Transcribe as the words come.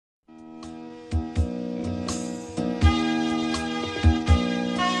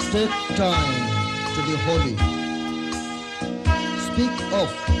Take time to be holy. Speak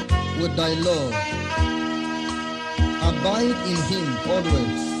oft with thy Lord. Abide in him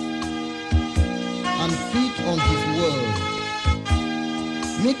always, and feed on his word.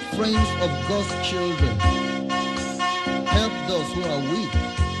 Make friends of God's children. Help those who are weak,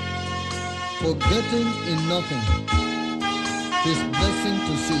 forgetting in nothing his blessing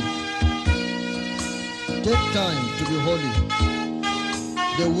to seek. Take time to be holy.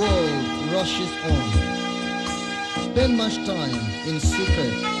 The world rushes on. Spend much time in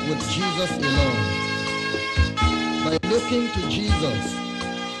secret with Jesus alone. By looking to Jesus,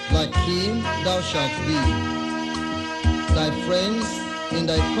 like him thou shalt be. Thy friends in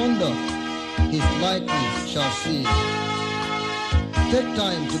thy conduct his likeness shall see. Take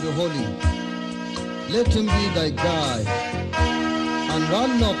time to be holy. Let him be thy guide, and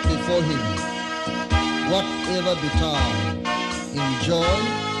run not before him, whatever betide. In joy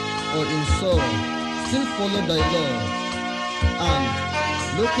or in sorrow, still follow thy Lord, and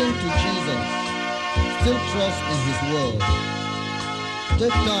looking to Jesus, still trust in his word.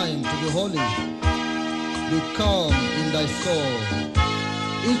 Take time to be holy. Be calm in thy soul.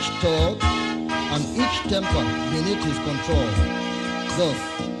 Each thought and each temper beneath his control. Thus,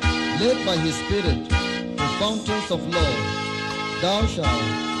 led by his Spirit to fountains of love, thou shalt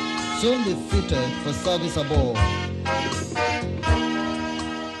soon be fitted for service above.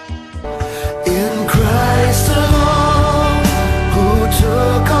 In Christ alone, who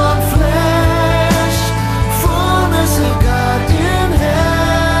took on flesh, fullness of God in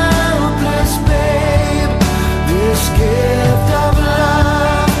helpless babe, this gift of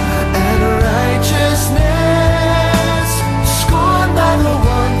love and righteousness, scorned by the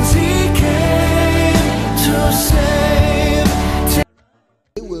ones he came to save.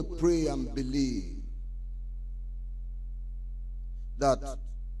 We will pray and believe that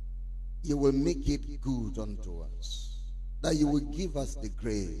you will make it good unto us, that you will give us the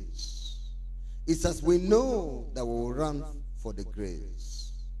grace. It's as we know that we will run for the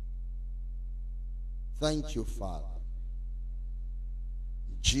grace. Thank you, Father.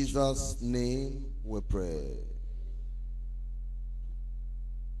 In Jesus' name we pray.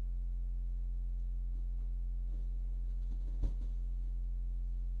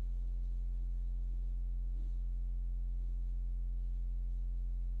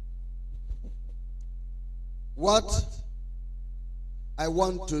 What I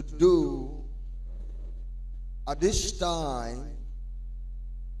want to do at this time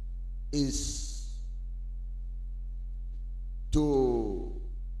is to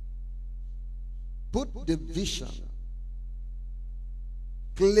put the vision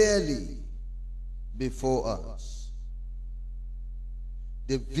clearly before us.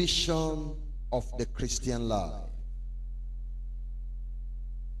 The vision of the Christian life.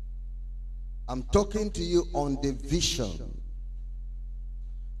 I'm talking to you on the vision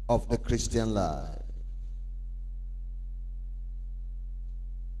of the Christian life.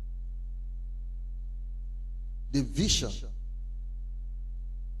 The vision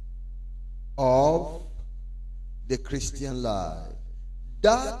of the Christian life.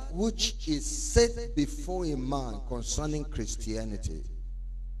 That which is set before a man concerning Christianity.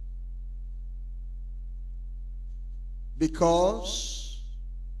 Because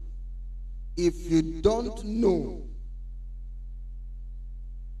if you don't know,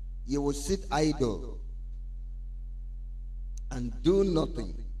 you will sit idle and do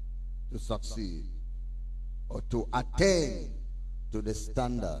nothing to succeed or to attain to the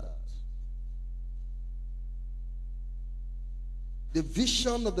standard. The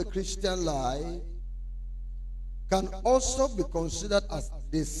vision of the Christian life can also be considered as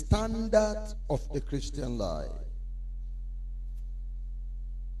the standard of the Christian life.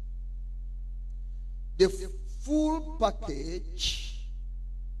 The full package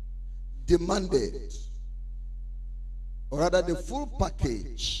demanded, or rather the full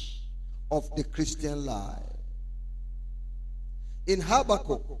package of the Christian life. In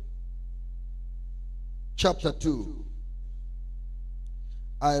Habakkuk chapter 2,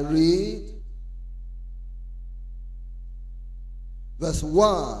 I read verse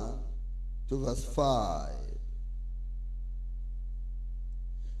 1 to verse 5.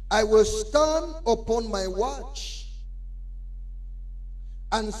 I will stand upon my watch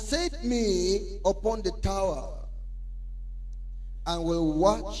and set me upon the tower, and will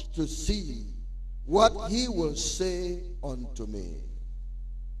watch to see what he will say unto me,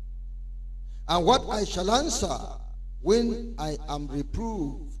 and what I shall answer when I am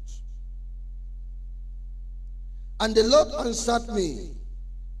reproved. And the Lord answered me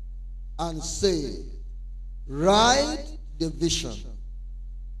and said, write the vision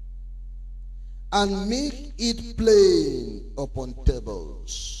and make it plain upon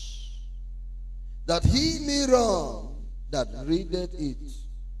tables, that he may run that readeth it.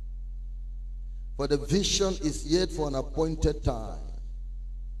 For the vision is yet for an appointed time,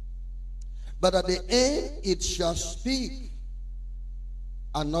 but at the end it shall speak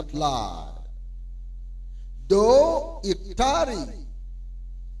and not lie. Though it tarry,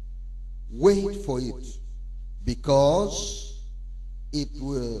 wait for it, because it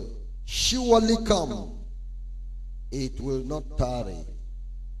will surely come. It will not tarry.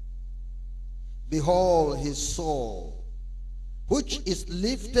 Behold, his soul, which is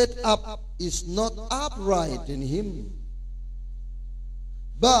lifted up, is not upright in him,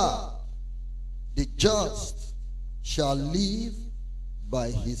 but the just shall live by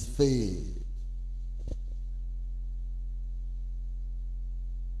his faith.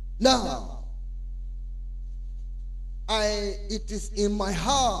 Now, it is in my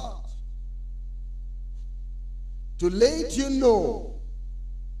heart to let you know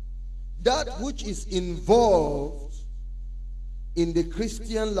that which is involved in the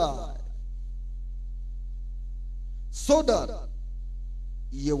Christian life, so that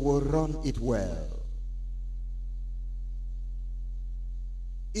you will run it well.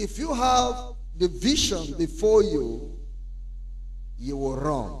 If you have the vision before you, you will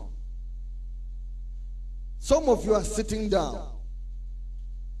run. Some of you are sitting down.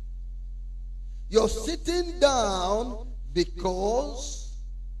 You're sitting down because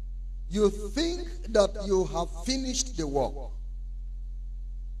you think that you have finished the work.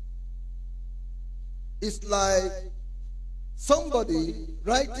 It's like somebody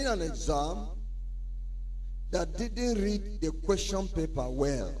writing an exam that didn't read the question paper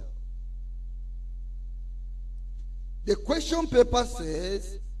well. The question paper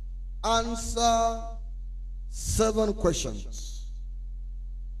says, answer 7 questions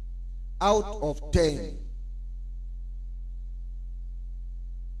out of 10.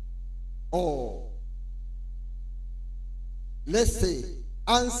 Or let's say,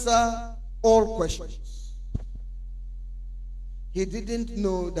 answer all questions. He didn't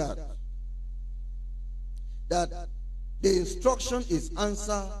know that the instruction is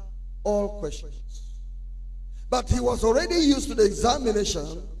answer all questions. But he was already used to the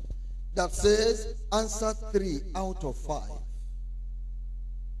examination that says answer 3 out of 5,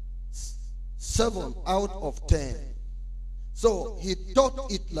 7 out of 10. So he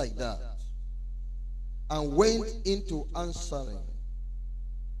taught it like that and went into answering.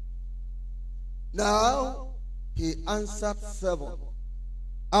 Now he answered 7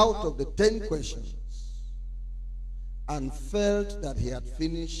 out of the 10 questions and felt that he had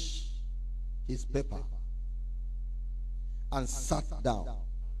finished his paper and sat down.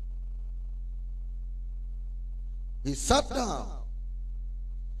 He sat down,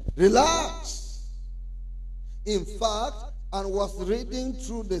 relaxed, in fact, and was reading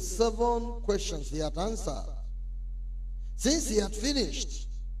through the 7 questions he had answered. Since he had finished,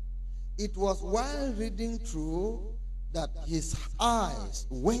 it was while reading through that his eyes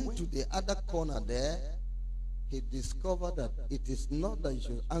went to the other corner there. He discovered that it is not that you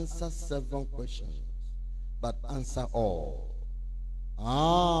should answer 7 questions, but answer all.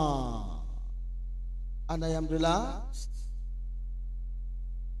 And I am relaxed.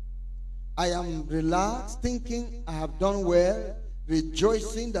 I am relaxed, thinking I have done well,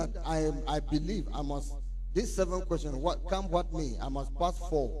 rejoicing that I believe I must, these 7 questions, what may, I must pass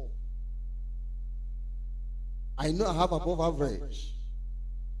 4. I know I have above average.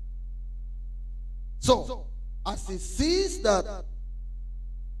 So, as he sees that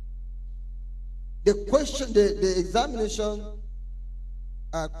the question, the examination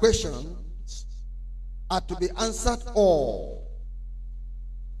questions are to be answered all,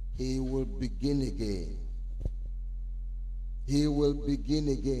 he will begin again. He will begin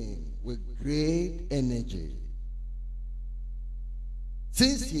again with great energy,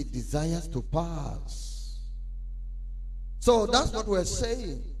 since he desires to pass. So that's what we're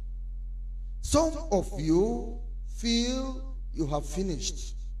saying. Some of you feel you have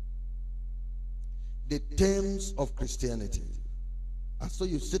finished the terms of Christianity, and so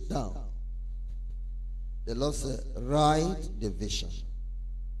you sit down. The Lord said, write the vision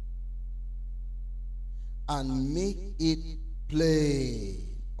and make it plain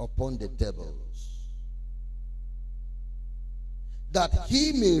upon the tables, that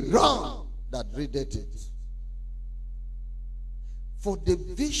he may run that readeth it. For the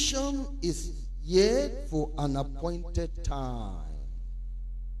vision is yet for an appointed time.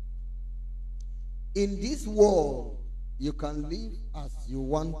 In this world, you can live as you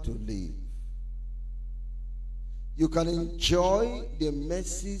want to live. You can enjoy the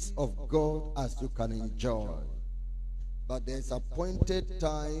mercies of God as you can enjoy. But there's appointed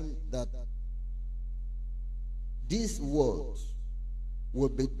time that this word will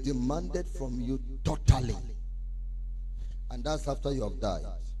be demanded from you totally. And that's after you have died.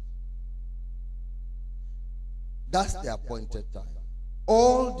 That's the appointed time.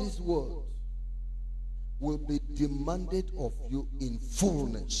 All these words will be demanded of you in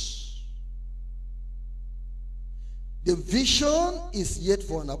fullness. The vision is yet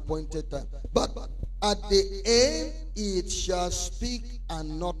for an appointed time. But at the end, it shall speak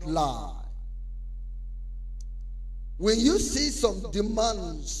and not lie. When you see some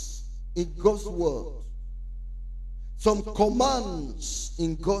demands in God's word, some commands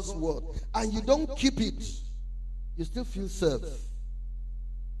in God's word, and you don't keep it, you still feel safe.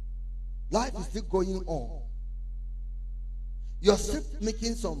 Life is still going on. You're still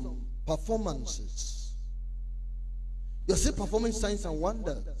making some performances. You're still performing signs and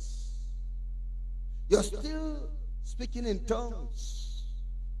wonders. You're still speaking in tongues.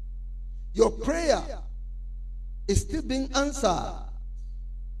 Your prayer is still being answered.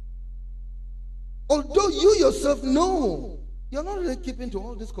 Although you yourself know you're not really keeping to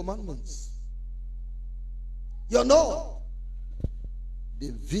all these commandments. You're not.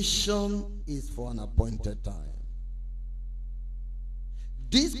 The vision is for an appointed time.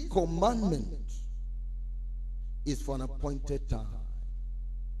 This commandment is for an appointed time.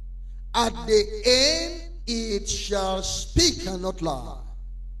 At the end, it shall speak and not lie.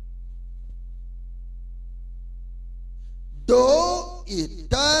 Though it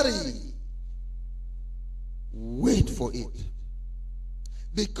tarry, wait for it,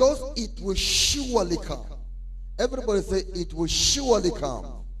 because it will surely come. Everybody say, it will surely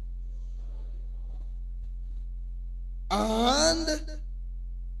come. And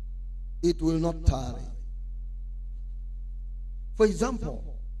it will not tarry. For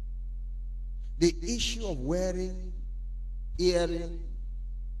example, the issue of wearing earrings,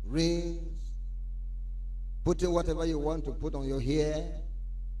 rings, putting whatever you want to put on your hair,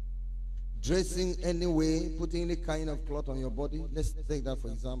 dressing anyway, putting any kind of cloth on your body. Let's take that for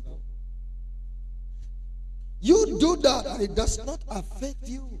example. You do that and it does not affect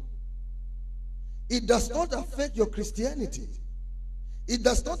you. It does not affect your Christianity. It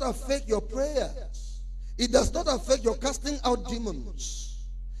does not affect your prayers. It does not affect your casting out demons.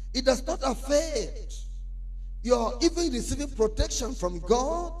 It does not affect your even receiving protection from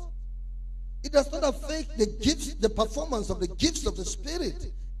God. It does not affect the gifts, the performance of the gifts of the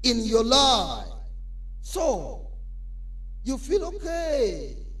Spirit in your life. So, you feel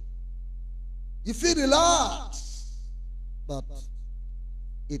okay. You feel relaxed. But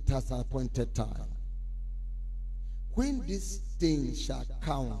it has an appointed time. When this thing shall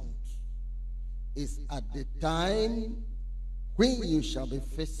count is at the time when you shall be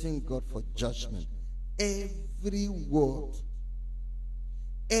facing God for judgment. Every word,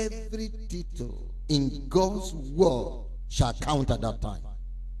 every detail in God's word shall count at that time.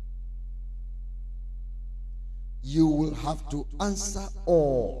 You will have to answer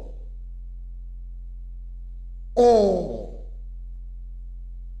all. All.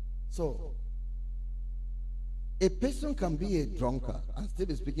 So, a person can be a drunkard and still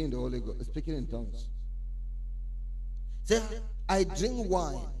be speaking in the Holy Ghost, speaking in tongues. Say, I drink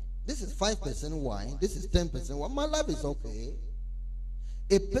wine. This is 5% wine. This is 10% wine. My life is okay.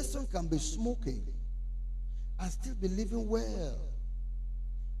 A person can be smoking and still be living well.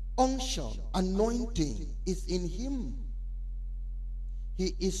 Unction, anointing is in him.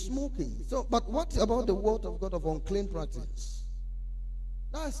 He is smoking. So, but what about the word of God of unclean practice?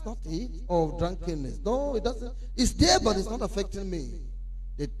 That's not it. Or drunkenness. No, it doesn't. It's there, but it's not affecting me.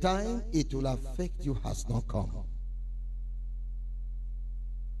 The time it will affect you has not come.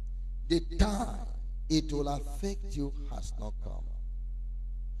 The time it will affect you has not come.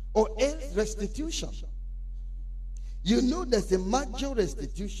 Or else restitution. You know there's a major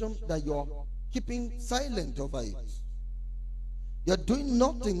restitution that you're keeping silent over it. You're doing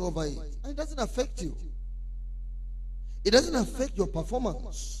nothing over it. And it doesn't affect you. It doesn't affect your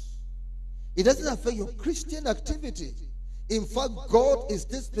performance. It doesn't affect your Christian activity. In fact, God is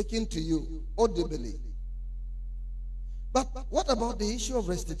still speaking to you audibly. But what about the issue of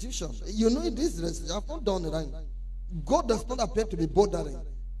restitution? You know, in this restitution, I've not done it right. God does not appear to be bothering.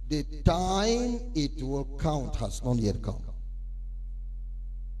 The time it will count has not yet come.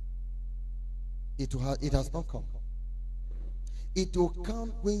 It has not come. It will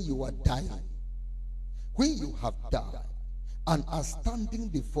count when you are dying. When you have died and are standing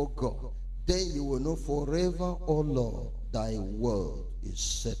before God, then you will know forever, O Lord, thy word is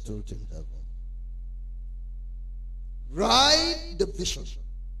settled in heaven. Write the vision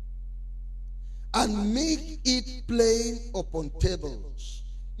and make it plain upon tables.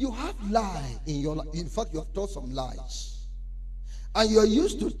 You have lie in your life. In fact, you have told some lies. And you are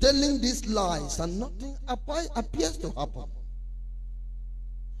used to telling these lies and nothing appears to happen.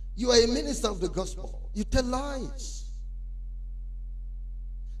 You are a minister of the gospel. You tell lies.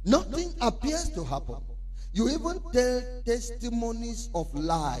 Nothing appears to happen. You even tell testimonies of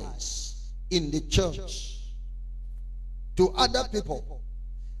lies in the church to other people.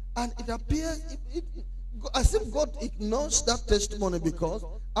 And it appears as if God ignores that testimony, because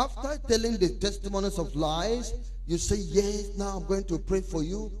after telling the testimonies of lies, you say, yes, now I'm going to pray for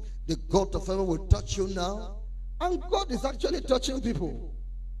you. The God of heaven will touch you now. And God is actually touching people.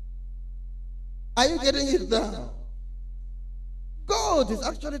 Are you getting it now? God is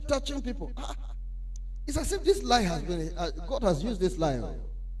actually touching people. It's as if this lie has been, God has used this lie.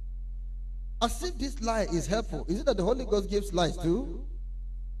 As if this lie is helpful. Is it that the Holy Ghost gives lies too?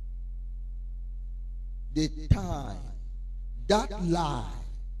 The time that lie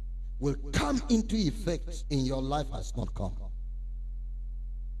will come into effect in your life has not come.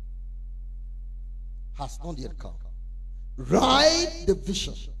 Has not yet come. Write the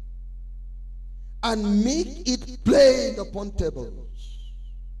vision and make it plain upon tables.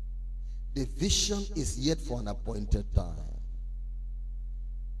 The vision is yet for an appointed time.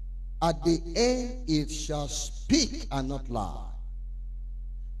 At the end it shall speak and not lie.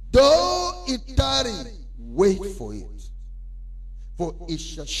 Though it tarry, wait for it. For it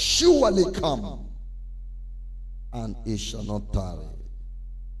shall surely come, and it shall not tarry.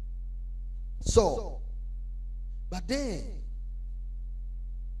 So, but then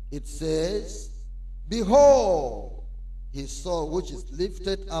it says, behold, his soul which is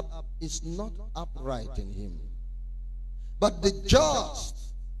lifted up is not upright in him, but the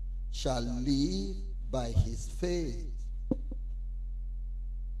just shall live by his faith.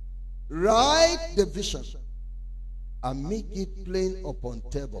 Write the vision and make it plain upon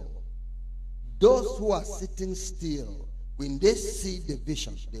table. Those who are sitting still, when they see the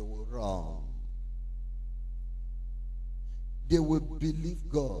vision, they will run. They will believe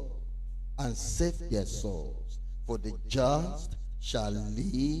God and save their souls. For the just shall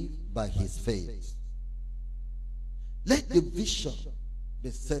live by his faith. Let the vision be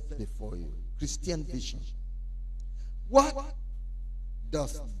set before you. Christian vision. What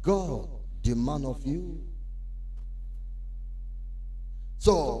does God demand of you?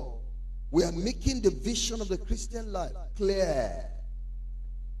 So, we are making the vision of the Christian life clear.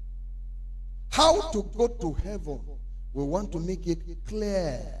 How to go to heaven, we want to make it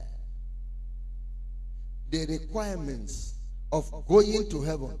clear. The requirements of going to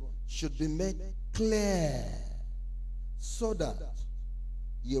heaven should be made clear, so that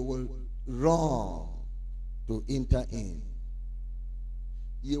you will run to enter in.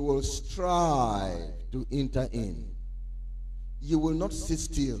 You will strive to enter in. You will not sit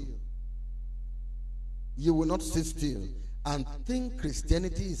still. You will not sit still and think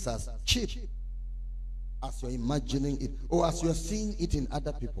Christianity is as cheap as you're imagining it, or as you're seeing it in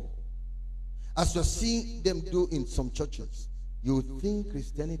other people, as you're seeing them do in some churches. You think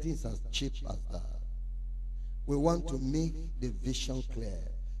Christianity is as cheap as that. We want to make the vision clear.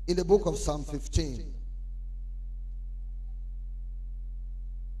 In the book of Psalm 15,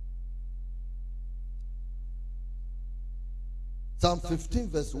 Psalm 15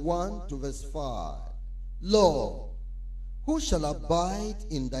 verse 1 to verse 5. Lord, who shall abide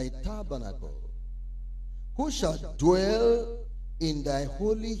in thy tabernacle? Who shall dwell in thy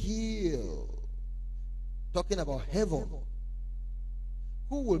holy hill? Talking about heaven.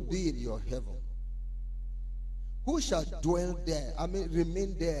 Who will be in your heaven? Who shall dwell there? I mean,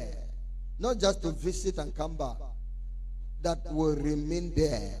 remain there. Not just to visit and come back. That will remain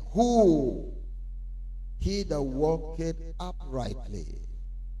there. Who? He that walketh uprightly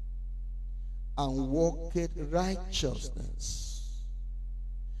and walketh righteousness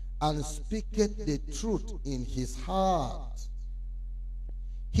and speaketh the truth in his heart.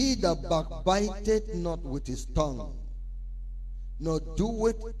 He that backbiteth not with his tongue, nor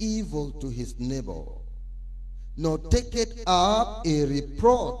doeth evil to his neighbor, nor taketh up a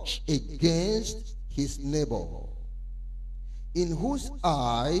reproach against his neighbor, in whose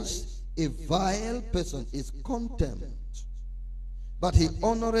eyes a vile person is contempt, but he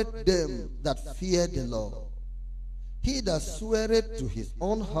honoreth them that fear the Lord. He that sweareth to his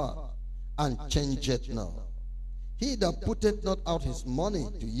own heart and changeth not. He that putteth not out his money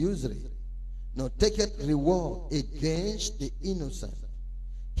to usury, nor taketh reward against the innocent.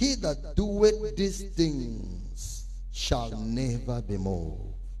 He that doeth these things shall never be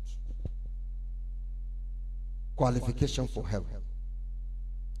moved. qualification for heaven.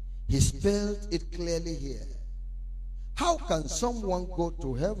 He spelled it clearly here. How can someone go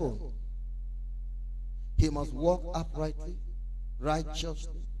to heaven? He must walk uprightly,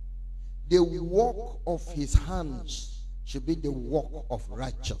 righteously. The work of his hands should be the work of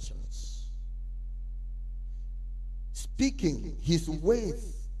righteousness. Speaking, his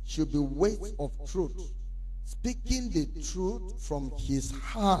ways should be ways of truth. Speaking the truth from his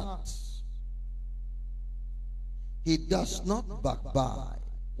heart. He does not backbite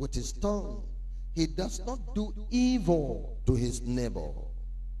with his tongue. He does not do evil to his neighbor.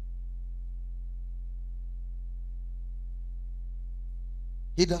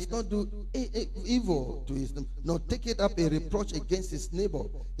 He does not do evil to his neighbor, nor take it up a reproach against his neighbor.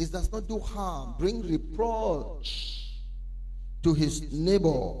 He does not do harm, bring reproach to his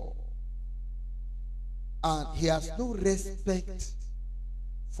neighbor. And he has no respect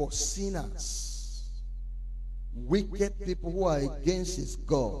for sinners, wicked people who are against his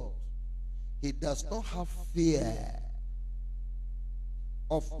God. He does not have fear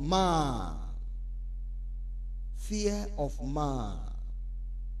of man. Fear of man.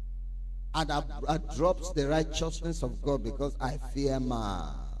 And I drops the righteousness of God because I fear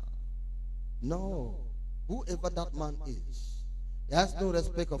man. No. Whoever that man is, he has no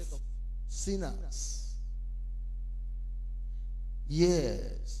respect of sinners.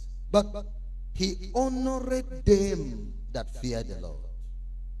 Yes. But he honored them that fear the Lord.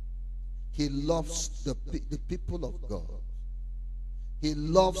 He loves the people of God. He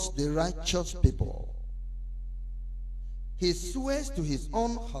loves the righteous people. He swears to his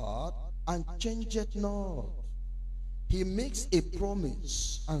own heart and changeth not. He makes a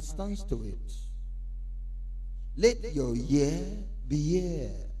promise and stands to it. Let your yea be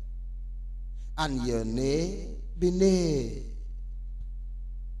yea, and your nay be nay.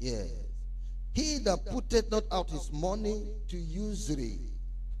 Yes. He that putteth not out his money to usury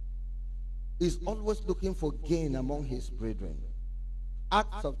is always looking for gain among his brethren.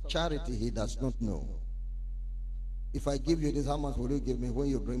 Acts of charity he does not know. If I give you this, how much will you give me when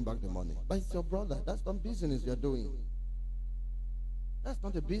you bring back the money? But it's your brother. That's not business you're doing. That's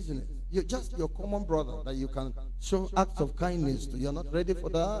not a business. You're just your common brother that you can show acts of kindness to. You're not ready for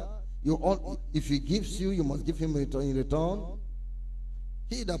that. If he gives you, you must give him in return.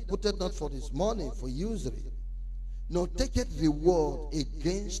 He that putteth not for his money for usury, nor taketh reward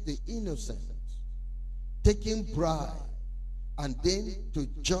against the innocent, taking bribe, and then to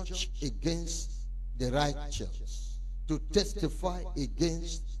judge against the righteous, to testify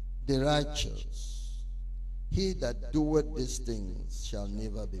against the righteous. He that doeth these things shall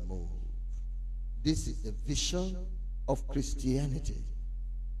never be moved. This is the vision of Christianity.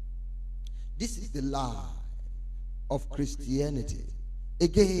 This is the life of Christianity.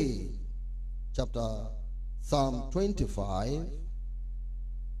 Again, Psalm 25.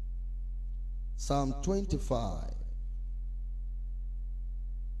 Psalm 25.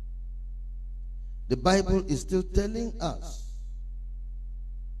 The Bible is still telling us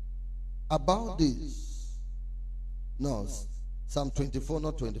about this. No, Psalm 24,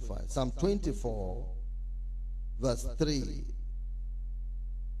 not 25. Psalm 24, verse 3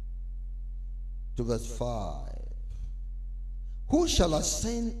 to verse 5. Who shall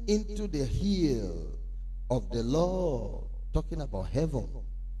ascend into the hill of the Lord? Talking about heaven.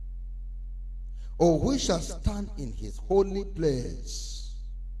 Or who shall stand in his holy place?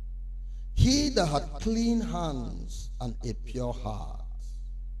 He that hath clean hands and a pure heart.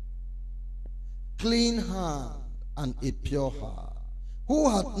 Clean hand and a pure heart. Who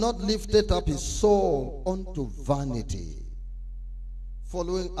hath not lifted up his soul unto vanity,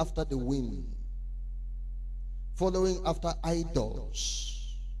 following after the wind, following after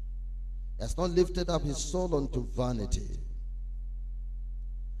idols. He has not lifted up his soul unto vanity,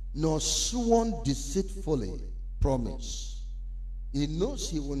 nor sworn deceitfully promise. He knows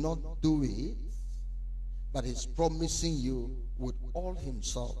he will not do it, but he's promising you with all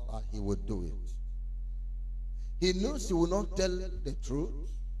himself that he will do it. He knows he will not tell the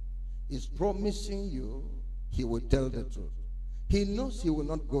truth. He's promising you he will tell the truth. He knows he will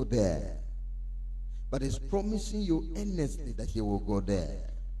not go there, but he's promising you earnestly that he will go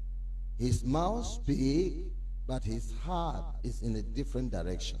there. His mouth speaks, but his heart is in a different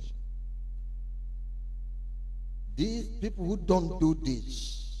direction. These people who don't do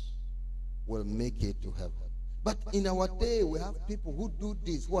this will make it to heaven. But in our day, we have people who do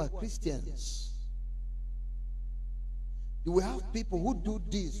this, who are Christians. We have people who do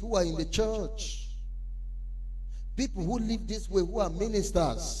this, who are in the church. People who live this way, who are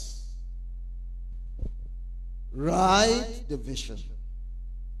ministers. Right division.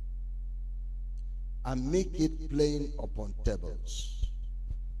 and make it plain upon tables.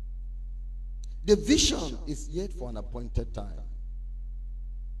 The vision is yet for an appointed time.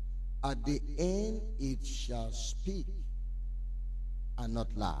 At the end it shall speak and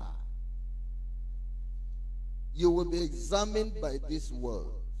not lie. You will be examined by this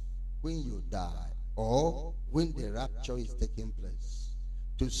world when you die or when the rapture is taking place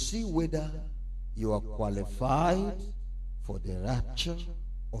to see whether you are qualified for the rapture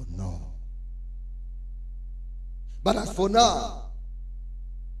or not. But as for now,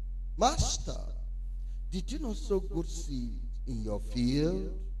 Master, did you not sow good seed in your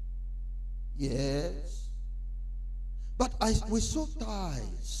field? Yes. But we saw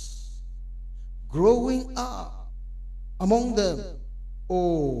ties growing up among them.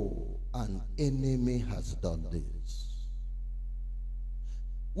 Oh, an enemy has done this.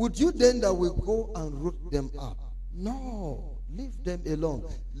 Would you then that will go and root them up? No, leave them alone.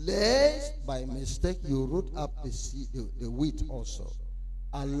 Lest by mistake you root up the seed, the wheat also.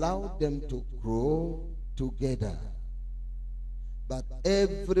 Allow them to grow together. But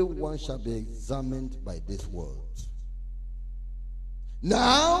everyone shall be examined by this word.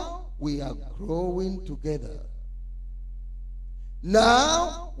 Now we are growing together.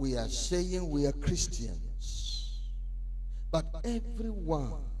 Now we are saying we are Christians. But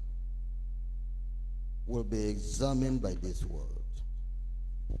everyone will be examined by this word.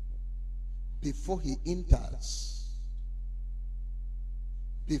 Before he enters,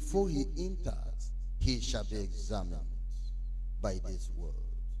 he shall be examined by this word.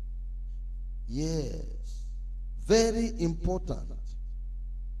 Yes, very important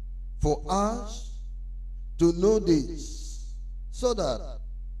for us to know this so that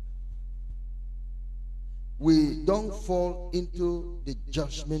we don't fall into the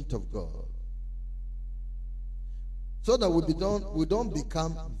judgment of God, so that we don't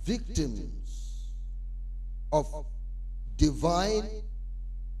become victims of divine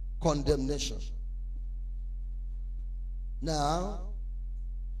condemnation. Now,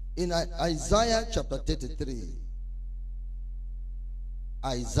 in Isaiah chapter 33,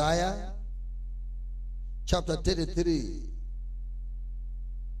 Isaiah chapter 33,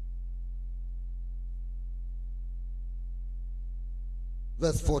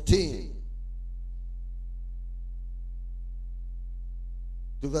 verse 14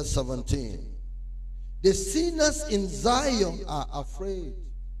 to verse 17. The sinners in Zion are afraid.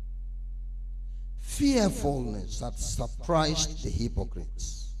 Fearfulness had surprised the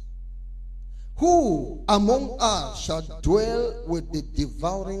hypocrites. Who among us shall dwell with the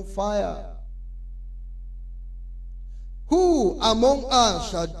devouring fire? Who among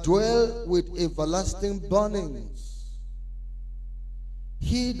us shall dwell with everlasting burnings?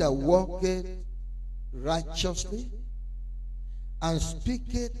 He that walketh righteously and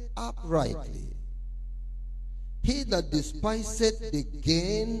speaketh uprightly, he that despiseth the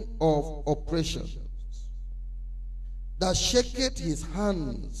gain of oppression, that shaketh his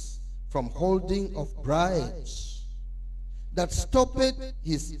hands from holding of bribes, that stoppeth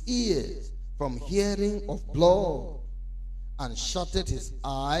his ears from hearing of blood, and shutteth his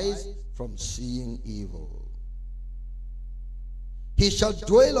eyes from seeing evil. He shall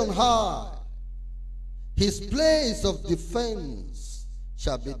dwell on high. His place of defense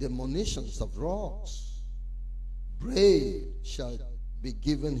shall be the munitions of rocks. Bread shall be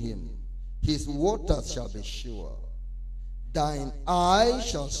given him. His waters shall be sure. Thine eye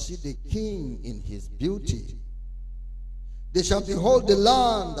shall see the king in his beauty. They shall behold the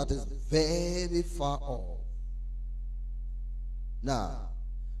land that is very far off. Now,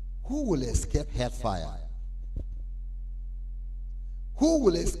 who will escape hellfire? Who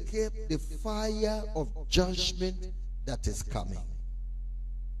will escape the fire of judgment that is coming?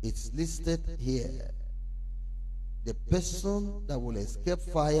 It's listed here. The person that will escape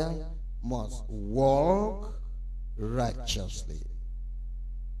fire must walk righteously,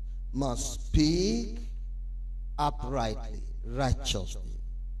 must speak uprightly, righteously.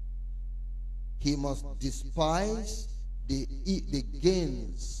 He must despise the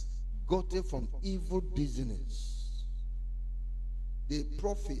gains gotten from evil business, the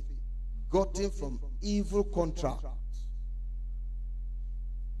profit gotten from evil contracts,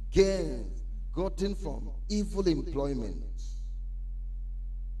 gains gotten from evil employment.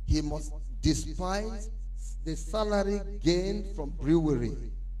 He must despise the salary gained from brewery,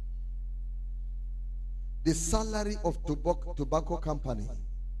 the salary of tobacco company.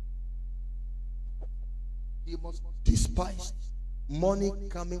 He must despise money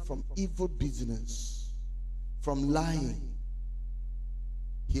coming from evil business, from lying.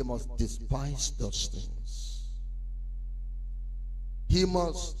 He must despise those things. He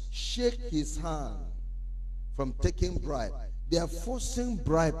must shake his hand from taking bribe. They are forcing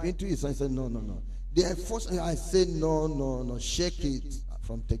bribe into his hand. I say, no, no, no. They are forcing. I say, no, no, no. Shake it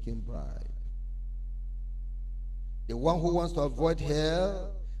from taking bribe. The one who wants to avoid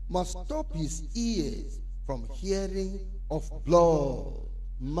hell must stop his ears from hearing of blood,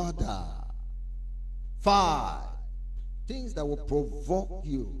 murder, fire, things that will provoke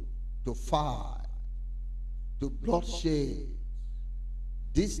you to fire, to bloodshed.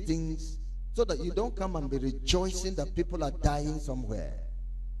 These things, so that you don't come and be rejoicing that people are dying somewhere.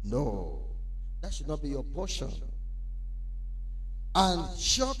 No, that should not be your portion. And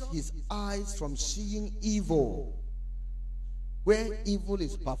shut his eyes from seeing evil where evil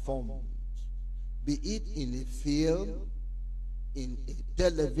is performed, be it in a film, in a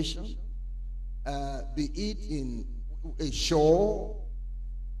television, be it in a show.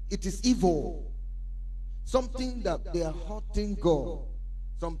 It is evil, something that they are hurting God.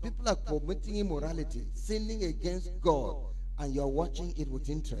 Some people are committing immorality, sinning against God, and you're watching it with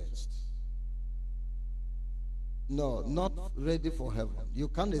interest. No, not ready for heaven. You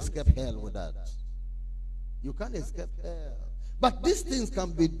can't escape hell with that. You can't escape hell. But these things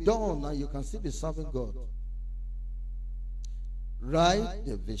can be done and you can still be serving God. Write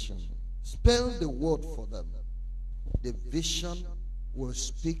the vision. Spell the word for them. The vision will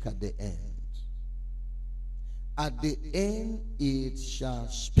speak at the end. At the end it shall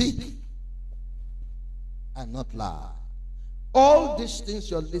speak and not lie. All these things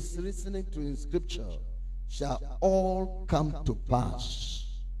you're listening to in scripture shall all come to pass.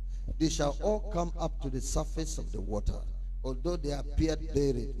 They shall all come up to the surface of the water, although they appear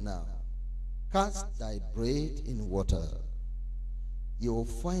buried now. Cast thy bread in water. You will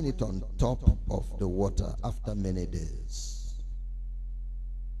find it on top of the water after many days.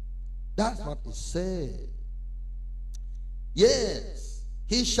 That's what it said. Yes,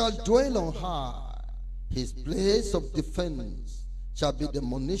 he shall dwell on high. His place of defense shall be the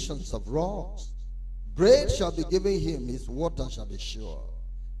munitions of rocks. Bread shall be given him, his water shall be sure.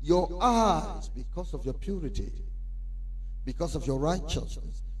 Your eyes, because of your purity, because of your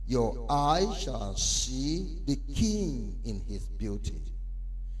righteousness, your eyes shall see the king in his beauty.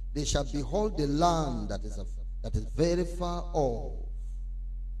 They shall behold the land that is very far off.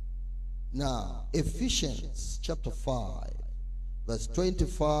 Now, Ephesians chapter 5, verse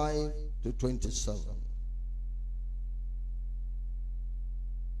 25 to 27.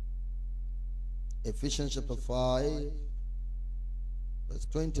 Ephesians chapter 5, verse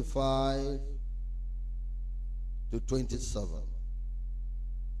 25 to 27.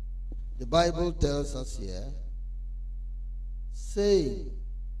 The Bible tells us here, saying,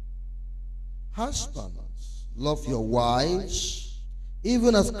 husbands, love your wives,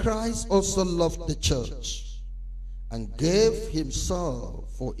 even as Christ also loved the church, and gave himself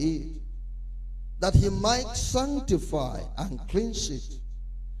for it, that he might sanctify and cleanse it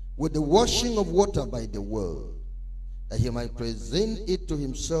with the washing of water by the word, that he might present it to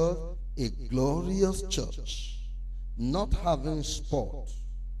himself a glorious church, not having spot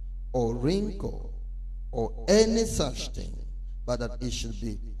or wrinkle or any such thing, but that it should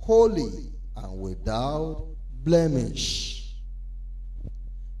be holy and without blemish.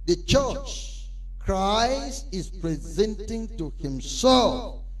 The church Christ is presenting to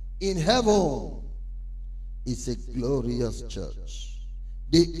himself in heaven is a glorious church.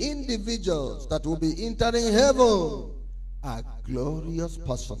 The individuals that will be entering heaven are glorious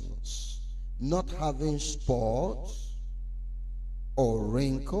persons, not having spots or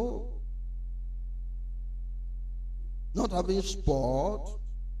wrinkle, not having spot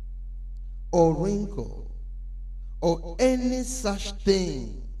or wrinkle or any such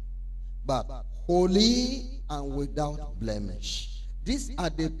thing, but holy and without blemish. These are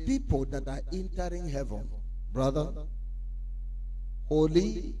the people that are entering heaven, brother.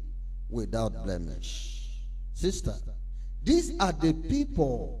 Holy, without blemish. Sister, these are the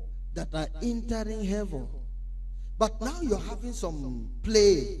people that are entering heaven. But now you're having some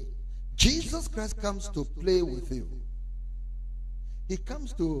play. Jesus Christ comes to play with you. He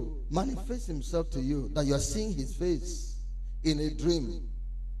comes to manifest himself to you, that you're seeing his face in a dream.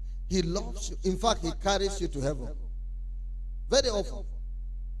 He loves you. In fact, he carries you to heaven. Very often.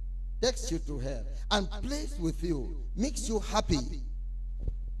 Takes you to hell and plays with you. Makes you happy.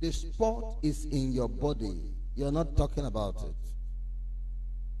 The spot is in your body. You're not talking about it.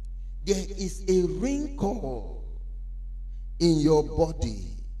 There is a wrinkle in your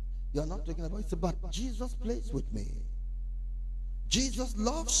body. You're not talking about it. But Jesus plays with me. Jesus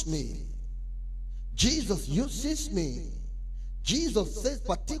loves me. Jesus uses me. Jesus says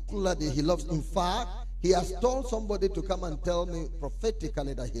particularly he loves. In fact, he has told somebody to come and tell me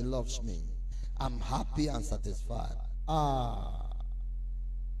prophetically that he loves me. I'm happy and satisfied.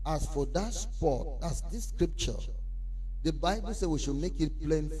 As for that spot, as this scripture, the Bible says we should make it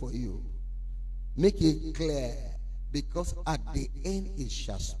plain for you. Make it clear, because at the end it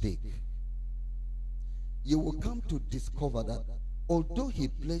shall speak. You will come to discover that although he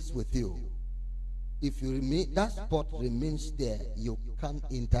plays with you, if you remain, that spot remains there, you can't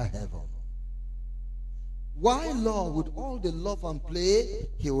enter heaven. Why, Lord, with all the love and play,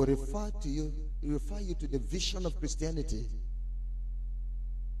 he will refer you to the vision of Christianity.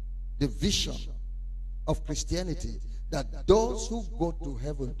 The vision of Christianity, that those who go to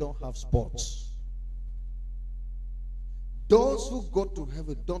heaven don't have spots. Those who go to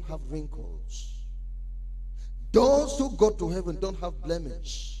heaven don't have wrinkles. Those who go to heaven don't have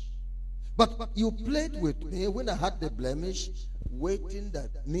blemish. But you played with me when I had the blemish, waiting that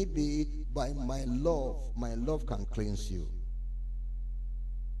maybe by my love can cleanse you.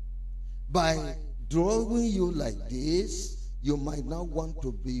 By drawing you like this, you might now want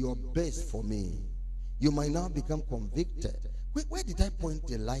to be your best for me. You might now become convicted. Where did I point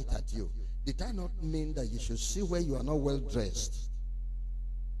the light at you? Did I not mean that you should see where you are not well dressed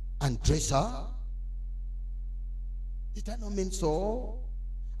and dress her? Did I not mean so?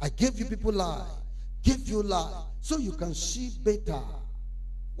 I gave you people light, gave you light, so you can see better.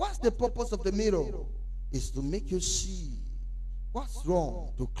 What's the purpose of the mirror? Is to make you see what's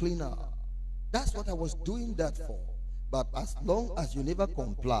wrong, to clean up. That's what I was doing that for. But as long as you never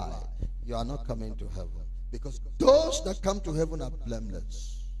comply, you are not coming to heaven. Because those that come to heaven are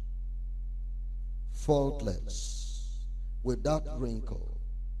blameless, faultless, without wrinkle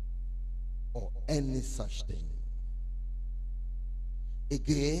or any such thing.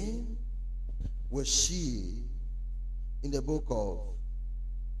 Again, we see in the book of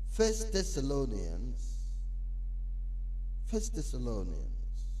 1 Thessalonians,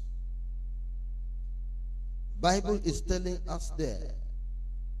 Bible is telling us there,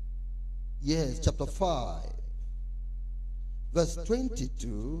 yes, chapter 5, verse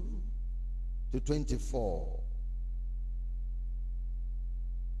 22 to 24.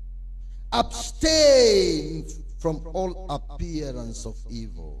 Abstain from all appearance of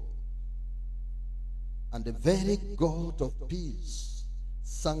evil, and the very God of peace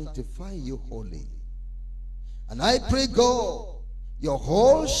sanctify you wholly. And I pray, God, your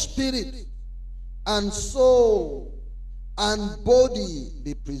whole spirit and soul and body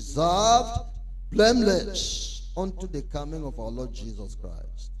be preserved blameless unto the coming of our Lord Jesus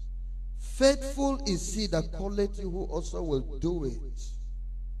Christ. Faithful is he that calleth you, who also will do it.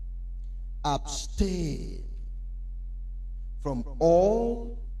 Abstain from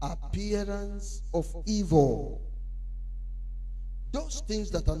all appearance of evil. Those things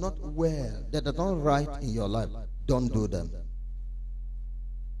that are not well, that are not right in your life, don't do them.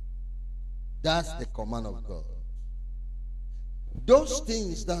 That's the command of God. Those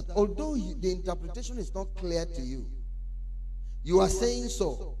things that, although the interpretation is not clear to you, you are saying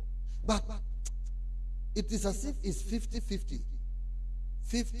so, but it is as if it's 50-50.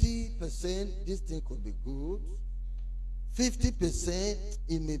 50% this thing could be good, 50%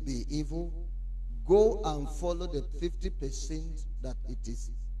 it may be evil. Go and follow the 50% that it is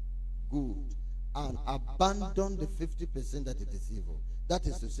good, and abandon the 50% that it is evil. That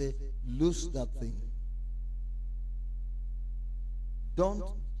is to say, lose that thing. Don't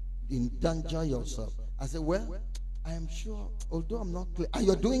endanger yourself. I say, well, I am sure, although I'm not clear, and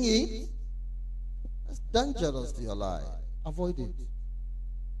you're doing it, that's dangerous to your life. Avoid it.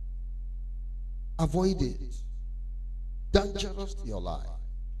 Avoid it. Dangerous to your life.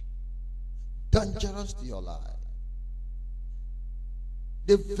 Dangerous to your life.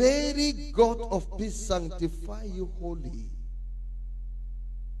 The very God of peace sanctify you wholly.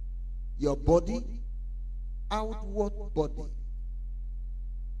 Your body, outward body,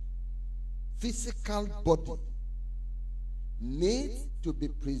 physical body needs to be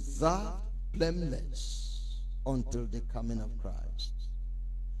preserved blameless until the coming of Christ.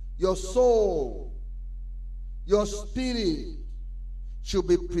 Your soul, your spirit should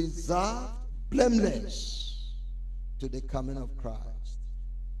be preserved blameless to the coming of Christ.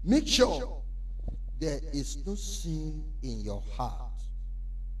 Make sure there is no sin in your heart.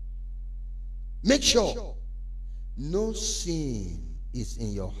 Make sure no sin is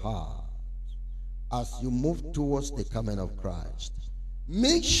in your heart as you move towards the coming of Christ.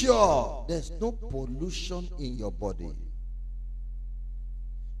 Make sure there's no pollution in your body,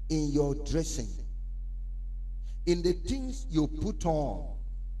 in your dressing, in the things you put on.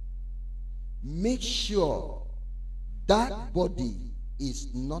 Make sure that body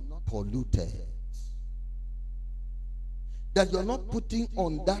is not polluted. That you're not putting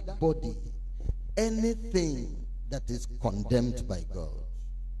on that body anything that is condemned by God.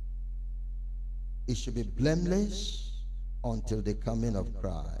 It should be blameless until the coming of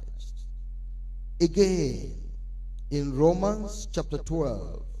Christ. Again, in Romans chapter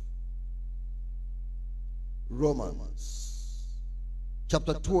 12, Romans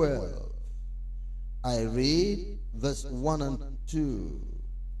chapter 12, I read verse 1 and 2.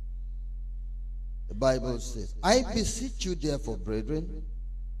 The Bible says, I beseech you therefore, brethren,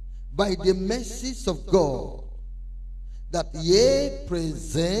 by the mercies of God, that ye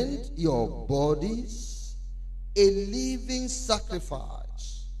present your bodies a living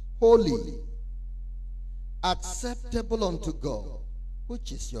sacrifice, holy, acceptable unto God,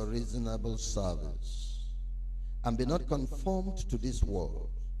 which is your reasonable service. And be not conformed to this world,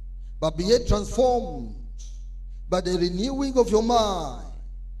 but be ye transformed by the renewing of your mind,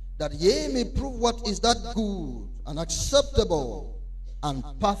 that ye may prove what is that good and acceptable and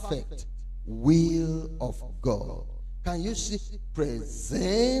perfect will of God. Can you see?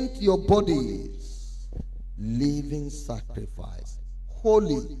 Present your bodies living sacrifice,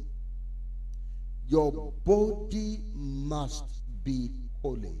 holy. Your body must be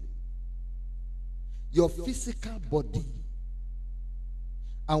holy. Your physical body.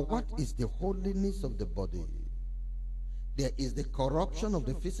 And what is the holiness of the body? There is the corruption of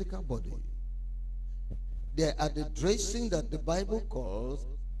the physical body. There are the dressing that the Bible calls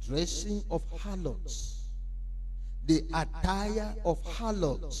dressing of harlots. The attire of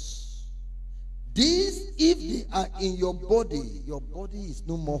harlots. These, if they are in your body is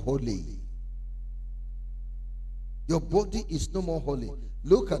no more holy. Your body is no more holy.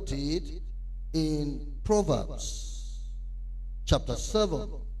 Look at it in Proverbs chapter 7,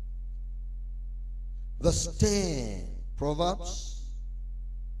 verse 10. Proverbs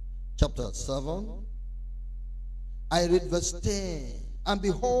chapter 7, I read verse 10. And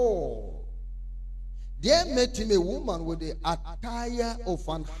behold, there met him a woman with the attire of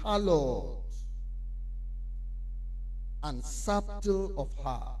an harlot, and subtle of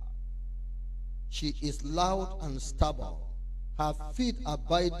her. She is loud and stubborn. Her feet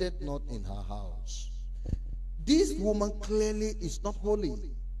abided not in her house. This woman clearly is not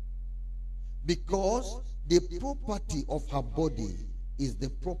holy, because the property of her body is the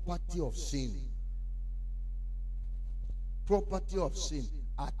property of sin. Property of sin.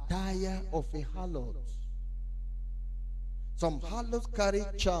 Attire of a harlot. Some harlots carry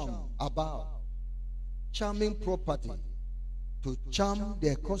charm about, charming property to charm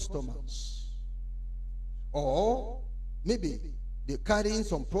their customers. Or maybe they're carrying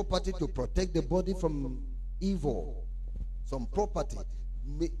some property to protect the body from evil. Some property.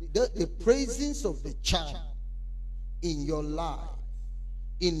 The presence of the charm in your life,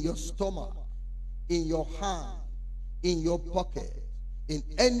 in your stomach, in your hand, in your pocket, in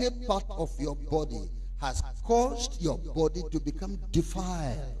any part of your body has caused your body to become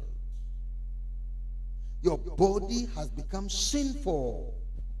defiled. Your body has become sinful.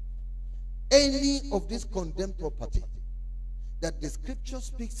 Any of this condemned property that the scripture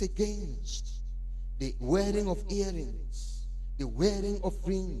speaks against, the wearing of earrings, the wearing of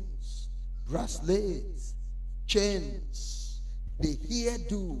rings, bracelets, chains, the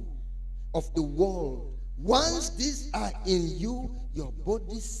hairdo of the world, once these are in you, your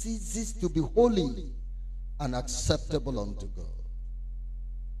body ceases to be holy and acceptable unto God.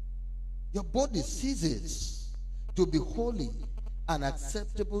 Your body ceases to be holy and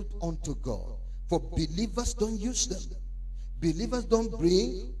acceptable unto God. For believers don't use them. Believers don't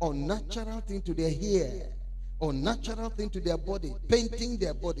bring unnatural thing to their hair, unnatural thing to their body, painting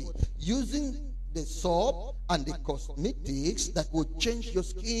their body, using the soap and the cosmetics that will change your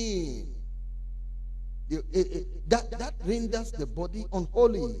skin. That renders the body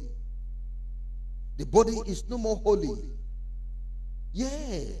unholy. The body is no more holy.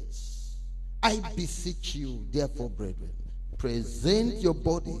 Yes. I beseech you, therefore, brethren, present your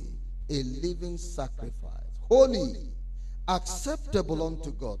body a living sacrifice, holy, acceptable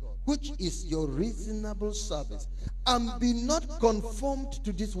unto God, which is your reasonable service. And be not conformed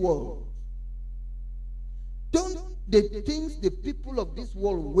to this world. Don't the things the people of this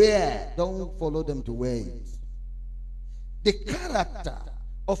world wear, don't follow them to wear it. The character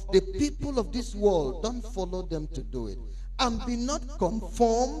of the people of this world, don't follow them to do it. And be not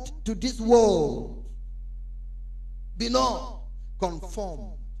conformed to this world. Be not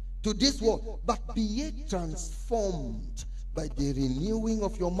conformed to this world, but be ye transformed by the renewing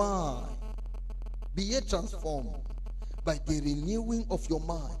of your mind. Be ye transformed by the renewing of your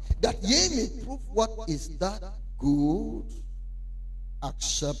mind, that ye may prove what is that good,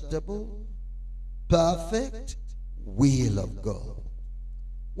 acceptable, perfect will of God.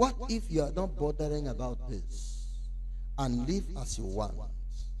 What if you are not bothering about this and live as you want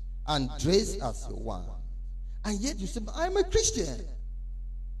and dress as you want, and yet you say, I'm a Christian?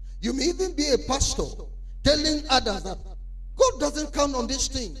 You may even be a pastor telling others that God doesn't count on this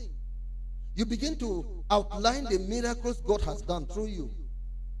thing. You begin to outline the miracles God has done through you.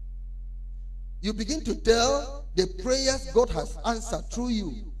 You begin to tell the prayers God has answered through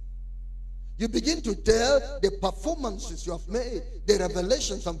you. You begin to tell the performances you have made, the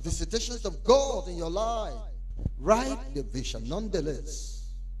revelations and visitations of God in your life. Write the vision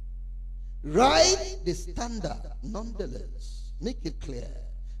nonetheless. Write the standard nonetheless. Make it clear.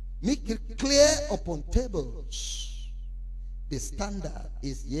 Make it clear upon tables. The standard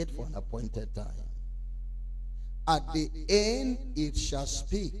is yet for an appointed time. At the end it shall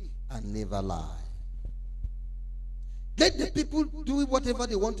speak and never lie. Let the people do whatever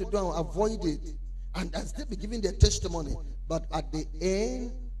they want to do and avoid it, and still be giving their testimony. But at the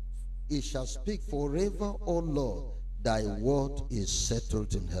end it shall speak forever, O Lord, thy word is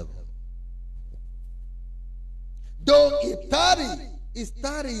settled in heaven. Though it tarry, it's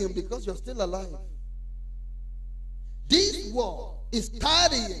tarrying because you're still alive. This world is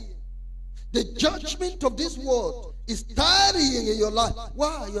tarrying. The judgment of this world is tarrying in your life.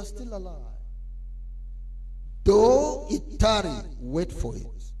 Why? You're still alive. Though it tarry, wait for it.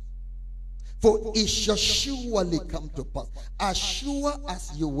 For it shall surely come to pass. As sure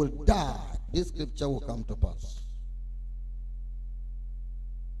as you will die, this scripture will come to pass.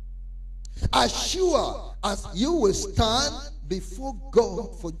 As sure as you will stand before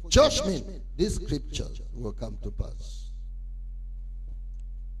God for judgment, this scripture will come to pass.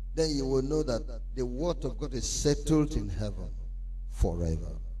 Then you will know that the word of God is settled in heaven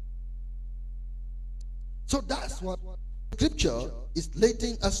forever. So that's what scripture is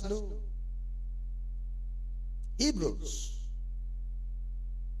letting us know. Hebrews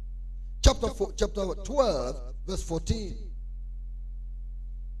chapter 12 verse 14.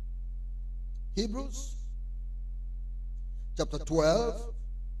 Hebrews chapter 12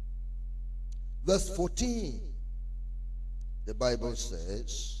 verse 14. The Bible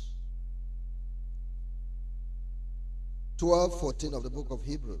says, 12:14 of the book of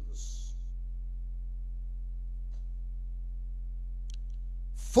Hebrews.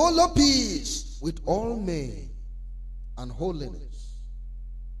 Follow peace with all men and holiness,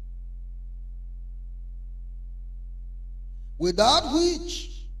 without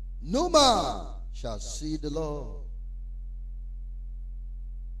which no man shall see the Lord.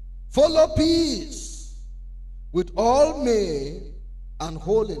 Follow peace with all men and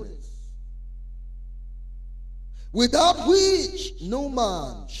holiness, without which no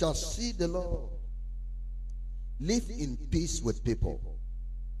man shall see the Lord. Live in peace with people.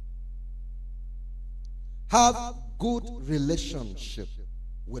 Have good relationship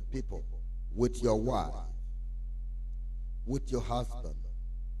with people, with your wife, with your husband,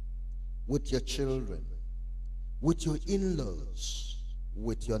 with your children, with your in-laws,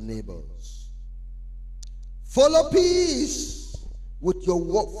 with your neighbors. Follow peace with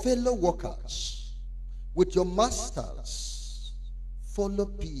your fellow workers, with your masters. Follow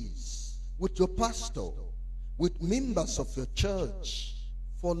peace with your pastor, with members of your church.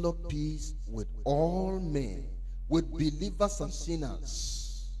 Follow peace with all men, with believers and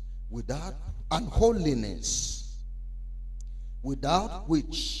sinners, without unholiness, without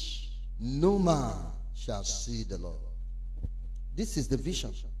which no man shall see the Lord. This is the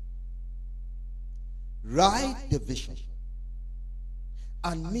vision. Write the vision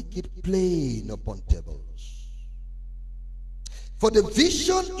and make it plain upon tables. For the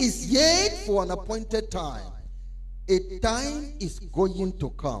vision is yet for an appointed time. A time is going to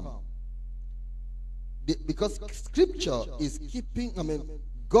come. Because scripture is keeping,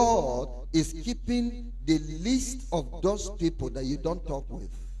 God is keeping the list of those people that you don't talk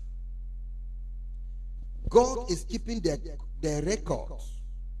with. God is keeping the record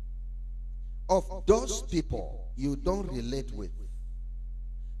of those people you don't relate with,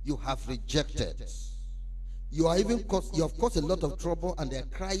 you have rejected. You have caused a lot of trouble, and they're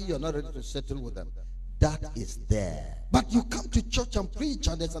crying you're not ready to settle with them. That is there. But you come to church and preach,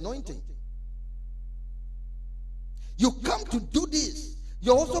 and there's anointing. You come to do this.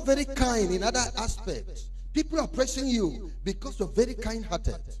 You're also very kind in other aspects. People are praising you because you're very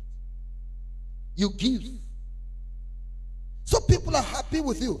kind-hearted. You give. So people are happy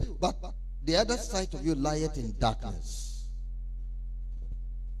with you, but the other side of you lieth in darkness.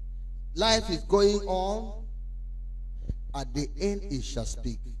 Life is going on. At the end it shall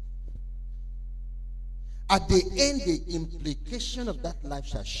speak. At the end, the implication of that life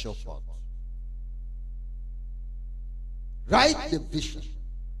shall show forth. Write the vision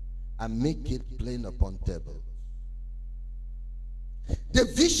and make it plain upon tables. The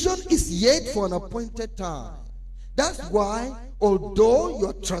vision is yet for an appointed time. That's why, although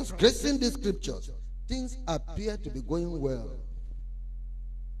you're transgressing the scriptures, things appear to be going well.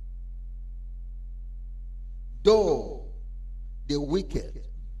 Though the wicked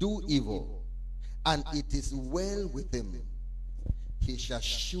do evil, and it is well with him, he shall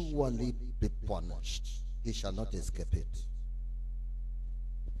surely be punished. He shall not escape it.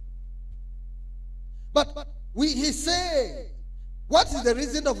 But he said, what is the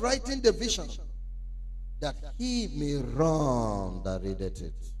reason of writing the vision? That he may run that readeth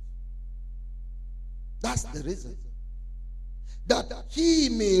it. That's the reason. That he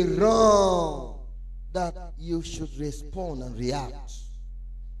may run, that you should respond and react.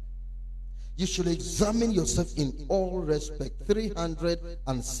 You should examine yourself in all respect,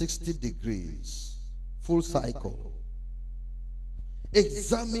 360 degrees, full cycle.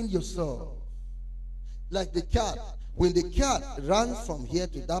 Examine yourself. Like the cat. When the cat runs from here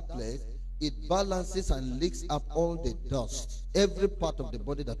to that place, it balances and licks up all the dust, every part of the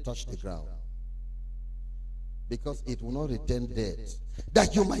body that touched the ground, because it will not return dead.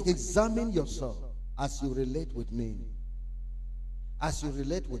 That you might examine yourself as you relate with men, as you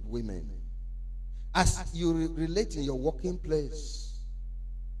relate with women, as you relate in your working place,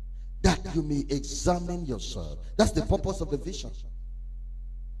 that you may examine yourself. That's the purpose of the vision,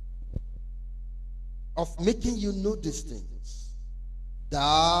 of making you know these things.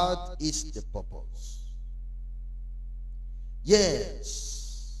 That is the purpose.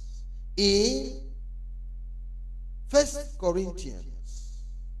 Yes. In 1 Corinthians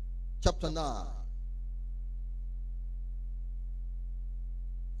chapter 9.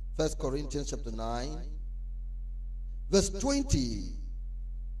 1 Corinthians chapter 9. Verse 23.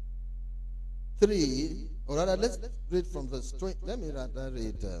 Or rather, let's read from verse 20. Let me rather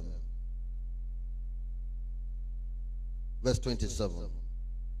read verse 27.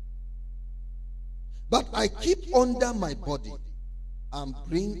 But I keep under my body and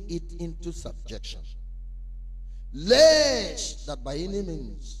bring it into subjection, lest that by any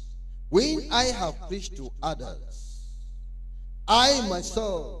means, when I have preached to others, I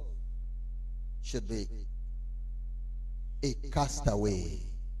myself should be a castaway.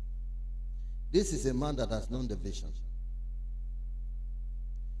 This is a man that has known the vision.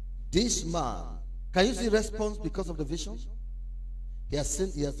 This man, can you see response because of the vision? He has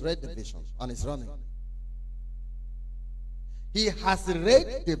seen, he has read the vision and is running. He has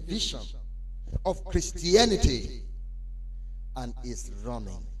read the vision of Christianity and is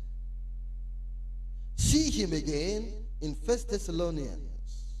running. See him again in 1 Thessalonians.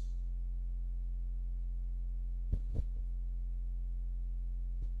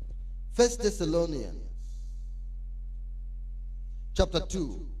 1 Thessalonians chapter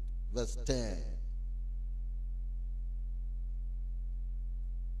 2 verse 10.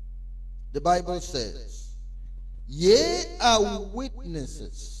 The Bible says, ye are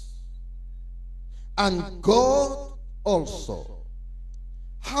witnesses, and God also,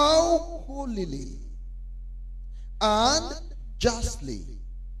 how holily and justly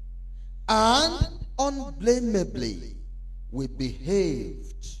and unblameably we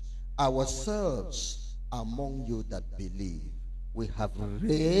behaved ourselves among you that believe. We have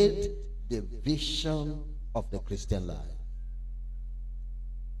read the vision of the Christian life.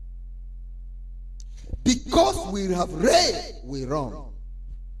 Because we have read, we run.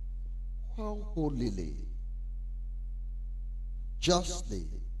 How holily, justly,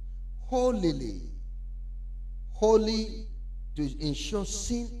 holily, holy, to ensure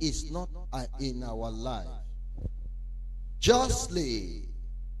sin is not in our life. Justly,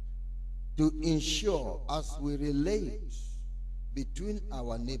 to ensure as we relate between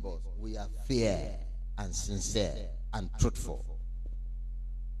our neighbors, we are fair and sincere and truthful.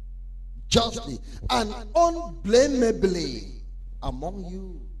 Justly and unblameably among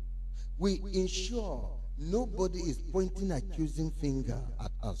you, we ensure nobody is pointing accusing finger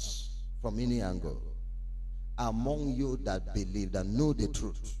at us from any angle. Among you that believe, that know the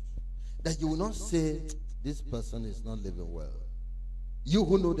truth, that you will not say this person is not living well. You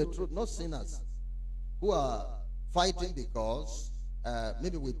who know the truth, not sinners who are fighting because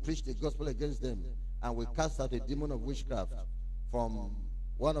maybe we preach the gospel against them and we cast out a demon of witchcraft from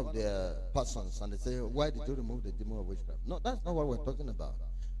one of their persons, and they say, why did you remove the demon of witchcraft? No, that's not what we're talking about.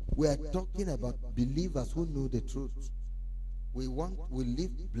 We are talking about believers who know the truth. We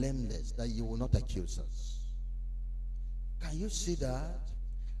live blameless, that you will not accuse us. Can you see that?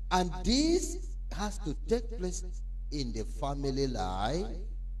 And this has to take place in the family life.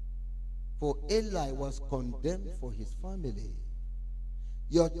 For Eli was condemned for his family.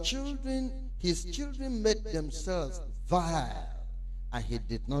 His children made themselves vile, and he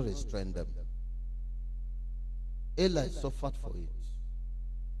did not restrain them. Eli suffered for it.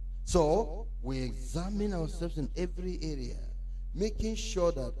 So we examine ourselves in every area, making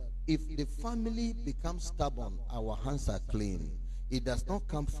sure that if the family becomes stubborn, our hands are clean. It does not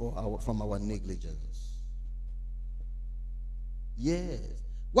come from our negligence. Yes.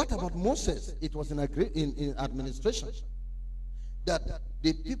 What about Moses? It was in administration that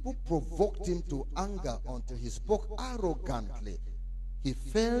the people provoked him to anger until he spoke arrogantly. He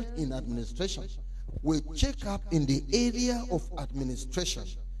failed in administration. We check up in the area of administration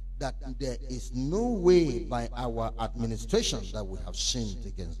that there is no way by our administration that we have sinned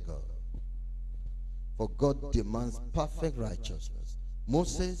against God. For God demands perfect righteousness.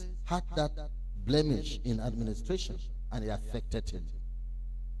 Moses had that blemish in administration, and it affected him.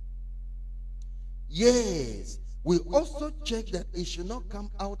 Yes, we also check that it should not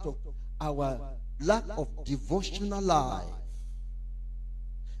come out of our lack of devotional life,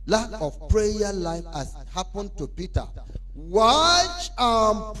 lack of prayer life, as happened to Peter. Watch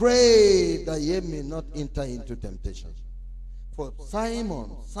and pray that ye may not enter into temptation. For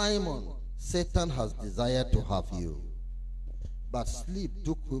Simon, Satan has desired to have you, but sleep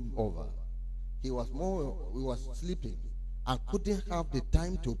took him over. He was sleeping and couldn't have the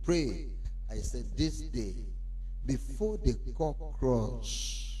time to pray. I said, this day, before the cock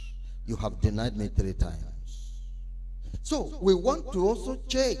crows, you have denied me 3 times. So we want to also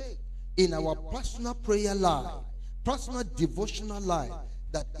check in our personal prayer life, personal devotional life,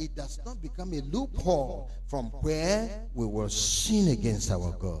 that it does not become a loophole from where we will sin against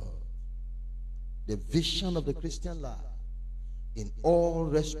our God. The vision of the Christian life, in all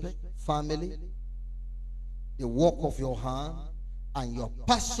respect, family, the work of your hand, and your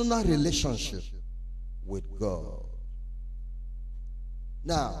personal relationship with God.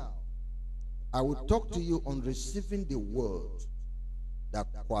 Now, I will talk to you on receiving the word that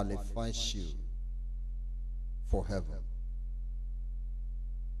qualifies you for heaven.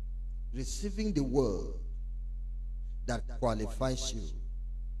 Receiving the word that qualifies you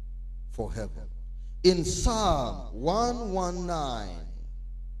for heaven. In Psalm 119,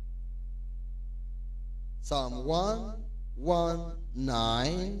 Psalm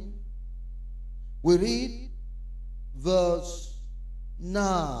 119, we read verse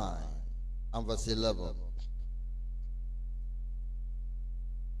 9 and verse 11.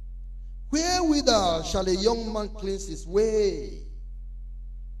 Wherewithal shall a young man cleanse his way?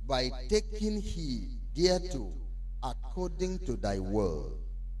 By taking heed thereto according to thy word.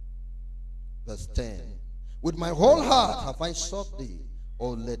 Verse 10. With my whole heart have I sought thee.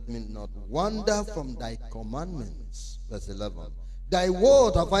 Oh, let me not wander from thy commandments. Verse 11. Thy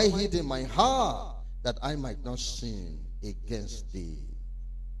word have I hid in my heart, that I might not sin against thee.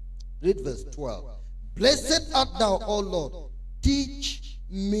 Read verse 12. Blessed art thou, O Lord. Teach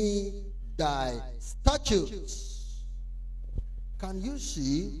me thy statutes. Can you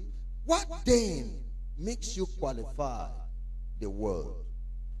see? What then makes you qualify? The word.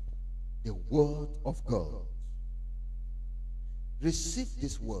 The word of God. Receive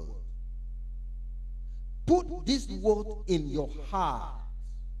this word. Put this word in your heart.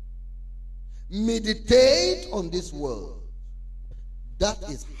 Meditate on this word. That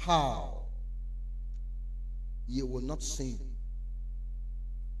is how you will not sin.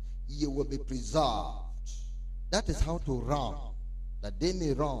 You will be preserved. That is how to run, that they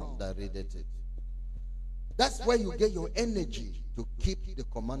may run that readeth it. That's where you get your energy to keep the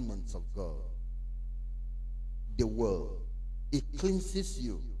commandments of God. The word. It cleanses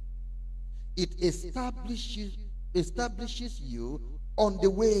you. It establishes you on the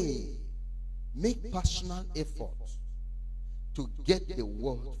way. Make personal effort to get the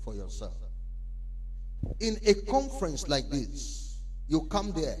word for yourself. In a conference like this, you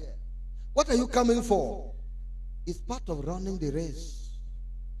come there. What are you coming for? It's part of running the race.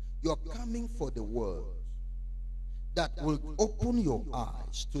 You're coming for the word that will open your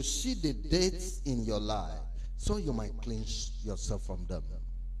eyes to see the dates in your life, so you might cleanse yourself from them.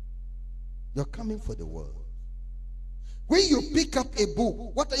 You're coming for the word. When you pick up a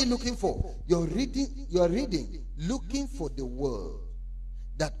book, what are you looking for? You're reading, looking for the word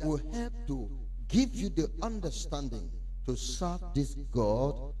that will help to give you the understanding to serve this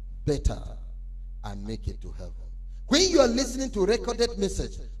God better and make it to heaven. When you are listening to recorded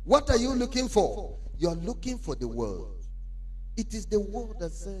message, what are you looking for? You're looking for the word. It is the word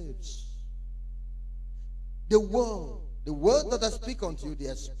that saves. The word that I speak unto you, they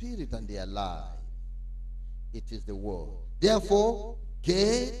are spirit and they are life. It is the word. Therefore,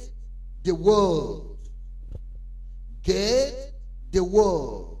 get the word. Get the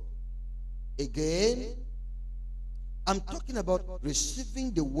world. Again, I'm talking about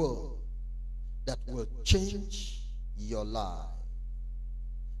receiving the word that will change your life.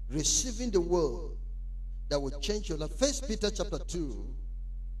 Receiving the word that will change your life. 1 Peter chapter 2,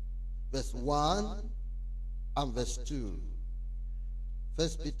 verse 1 and verse 2. 1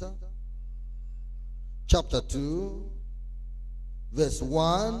 Peter chapter 2, verse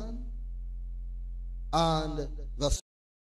 1 and